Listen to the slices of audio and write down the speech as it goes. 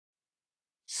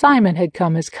Simon had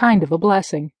come as kind of a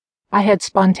blessing. I had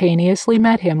spontaneously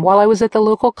met him while I was at the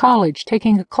local college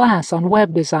taking a class on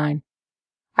web design.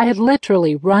 I had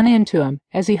literally run into him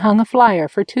as he hung a flyer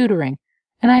for tutoring,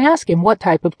 and I asked him what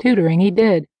type of tutoring he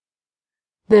did.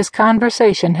 This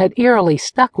conversation had eerily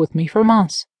stuck with me for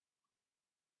months.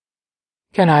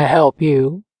 "Can I help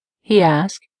you?" he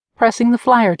asked, pressing the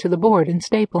flyer to the board and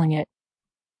stapling it.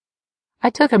 I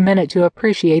took a minute to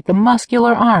appreciate the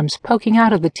muscular arms poking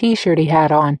out of the t-shirt he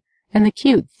had on and the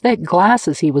cute, thick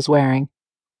glasses he was wearing.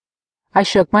 I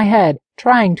shook my head,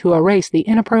 trying to erase the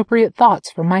inappropriate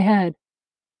thoughts from my head.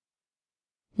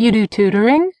 "You do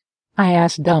tutoring?" I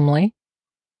asked dumbly.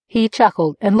 He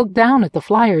chuckled and looked down at the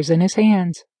flyers in his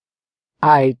hands.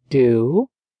 "I do,"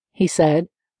 he said,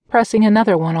 pressing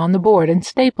another one on the board and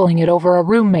stapling it over a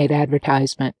roommate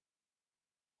advertisement.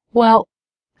 "Well,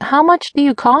 how much do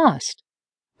you cost?"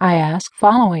 I asked,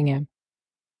 following him.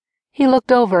 He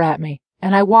looked over at me,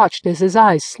 and I watched as his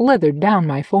eyes slithered down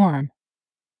my form.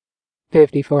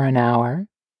 "50 for an hour,"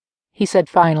 he said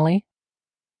finally.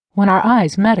 When our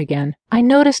eyes met again, I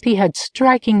noticed he had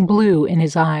striking blue in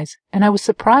his eyes, and I was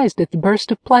surprised at the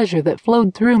burst of pleasure that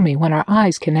flowed through me when our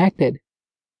eyes connected.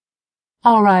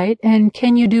 "All right, and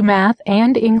can you do math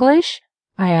and English?"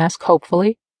 I asked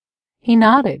hopefully. He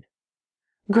nodded.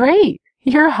 "Great,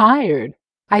 you're hired,"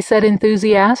 I said,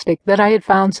 enthusiastic that I had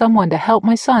found someone to help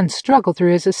my son struggle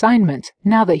through his assignments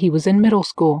now that he was in middle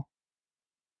school.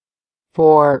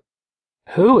 "For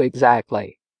who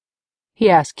exactly?" he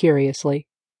asked curiously.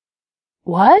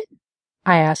 "What?"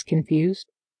 I asked,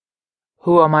 confused.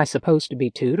 "Who am I supposed to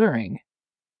be tutoring?"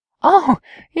 "Oh,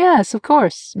 yes, of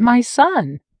course, my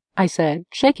son," I said,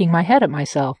 shaking my head at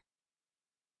myself.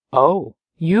 "Oh,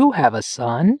 you have a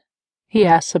son?" he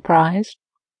asked, surprised.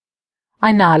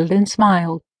 I nodded and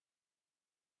smiled.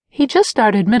 "He just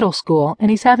started middle school, and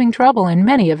he's having trouble in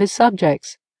many of his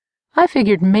subjects. I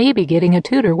figured maybe getting a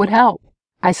tutor would help,"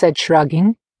 I said,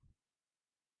 shrugging.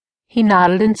 He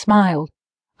nodded and smiled.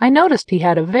 I noticed he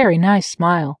had a very nice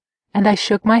smile, and I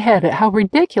shook my head at how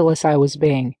ridiculous I was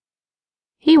being.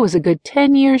 He was a good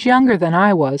 10 years younger than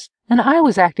I was, and I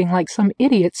was acting like some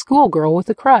idiot schoolgirl with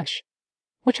a crush,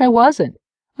 which I wasn't.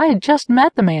 I had just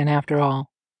met the man after all.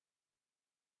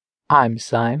 "I'm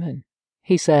Simon,"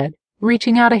 he said,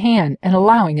 reaching out a hand and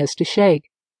allowing us to shake.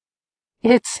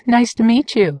 "It's nice to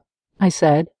meet you," I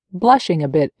said, blushing a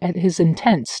bit at his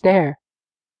intense stare.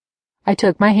 I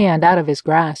took my hand out of his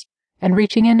grasp and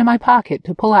reaching into my pocket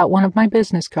to pull out one of my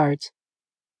business cards.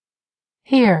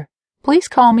 "Here, please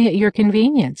call me at your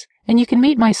convenience, and you can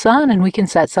meet my son and we can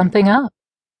set something up,"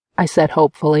 I said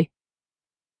hopefully.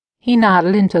 He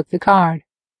nodded and took the card.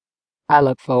 "I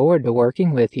look forward to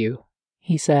working with you,"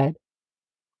 he said.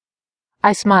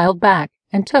 I smiled back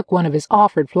and took one of his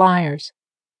offered flyers.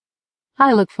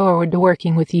 "I look forward to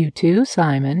working with you too,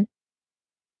 Simon."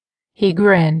 He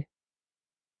grinned.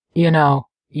 "You know,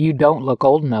 you don't look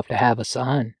old enough to have a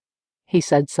son," he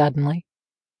said suddenly.